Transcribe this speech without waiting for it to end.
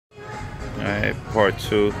Alright, part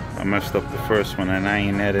 2. I messed up the first one and I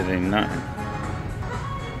ain't editing nothing.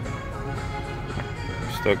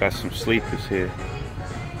 Still got some sleepers here.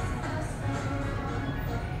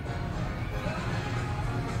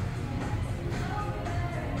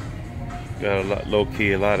 Got a lot,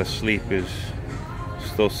 low-key, a lot of sleepers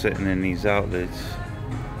still sitting in these outlets.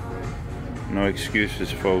 No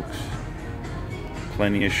excuses, folks.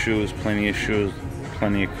 Plenty of shoes, plenty of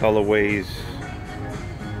colorways,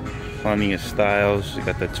 plenty of styles. You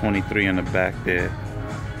got the 23 on the back there.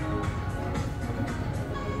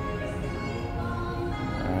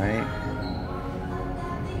 Alright.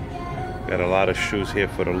 Got a lot of shoes here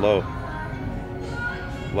for the low.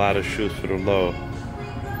 A lot of shoes for the low.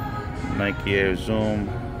 Nike Air Zoom,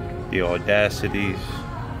 the Audacities.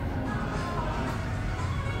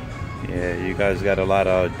 Yeah, you guys got a lot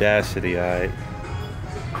of audacity, alright?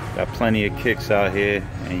 Got plenty of kicks out here,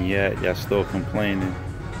 and yet y'all still complaining.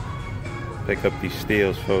 Pick up these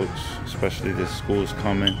steals, folks, especially this school's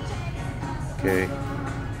coming. Okay,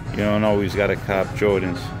 you don't always gotta cop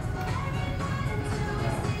Jordans.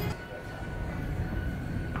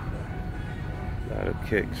 A lot of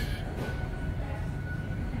kicks.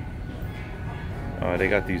 They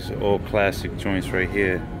got these old classic joints right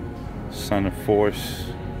here. Son of Force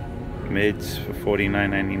mids for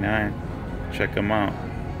 $49.99. Check them out.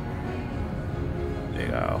 They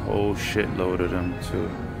got a whole shitload of them too.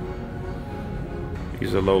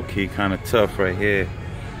 These are low-key kind of tough right here.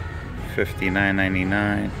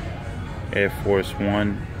 $59.99. Air Force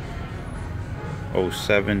One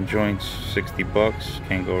 07 joints, 60 bucks.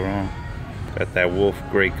 Can't go wrong. Got that wolf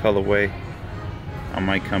gray colorway. I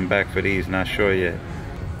might come back for these, not sure yet.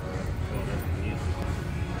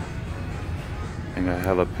 I got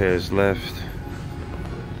hella pairs left.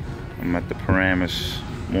 I'm at the Paramus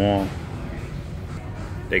Mall.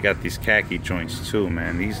 They got these khaki joints too,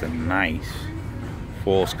 man. These are nice.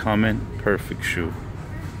 Fall's coming, perfect shoe.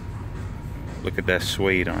 Look at that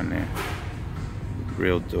suede on there.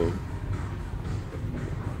 Real dope.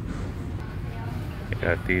 They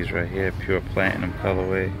got these right here, pure platinum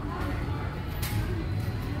colorway.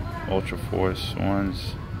 Ultra Force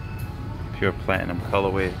ones, pure platinum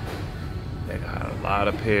colorway. They got a lot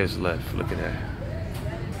of pairs left. Look at that.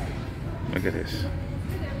 Look at this.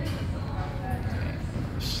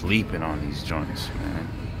 Sleeping on these joints, man.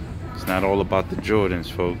 It's not all about the Jordans,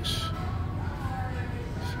 folks.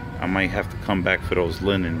 I might have to come back for those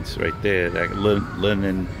linens right there. That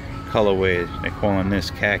linen colorway. They're calling this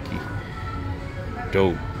khaki.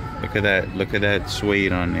 Dope. Look at that. Look at that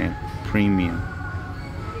suede on there. Premium.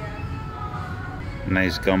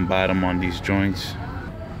 Nice gum bottom on these joints.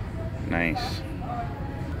 Nice.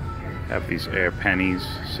 Have these Air Pennies,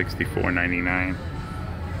 $64.99.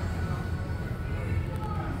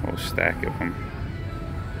 Whole stack of them.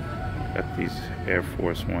 Got these Air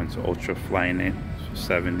Force Ones, Ultra Flyknit,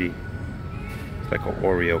 $70. It's like an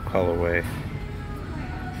Oreo colorway.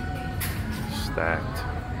 Stacked.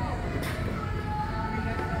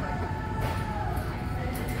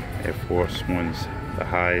 Air Force Ones, the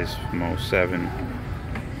highs from 07.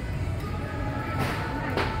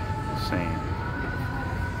 Same.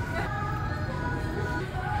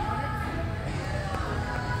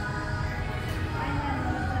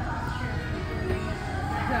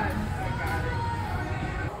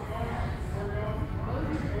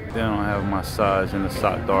 They don't have my size in the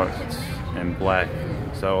sock darks and black,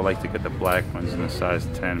 so I would like to get the black ones in the size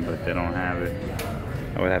 10, but they don't have it.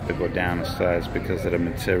 I would have to go down a size because of the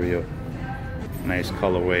material. Nice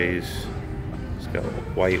colorways. It's got a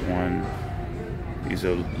white one. These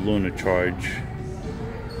are Lunar Charge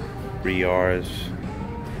BRs.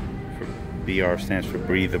 BR stands for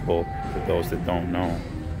breathable, for those that don't know.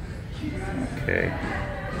 Okay.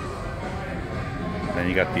 Then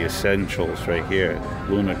you got the Essentials right here.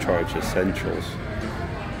 Lunar Charge Essentials.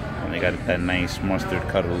 And they got that nice mustard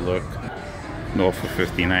color look. All for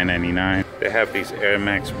 $59.99. They have these Air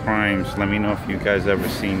Max Primes. Let me know if you guys ever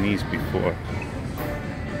seen these before.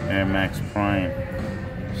 Air Max Prime.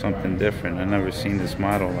 Something different. I've never seen this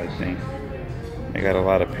model, I think. They got a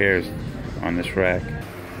lot of pairs on this rack.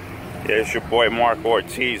 Yeah, it's your boy Mark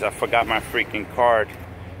Ortiz. I forgot my freaking card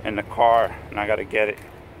in the car, and I gotta get it.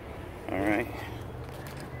 Alright.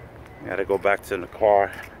 I gotta go back to the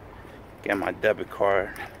car, get my debit card.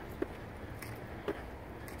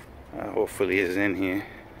 Hopefully it's in here.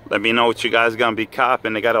 Let me know what you guys gonna be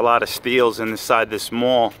copping. They got a lot of steals inside this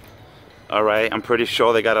mall. Alright, I'm pretty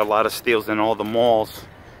sure they got a lot of steals in all the malls.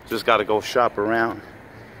 Just gotta go shop around.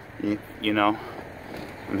 You know,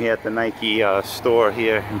 I'm here at the Nike store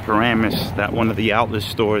here in Paramus, that one of the outlet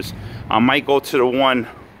stores. I might go to the one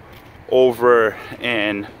over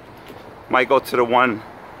in Might go to the one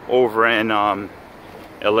over in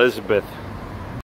Elizabeth.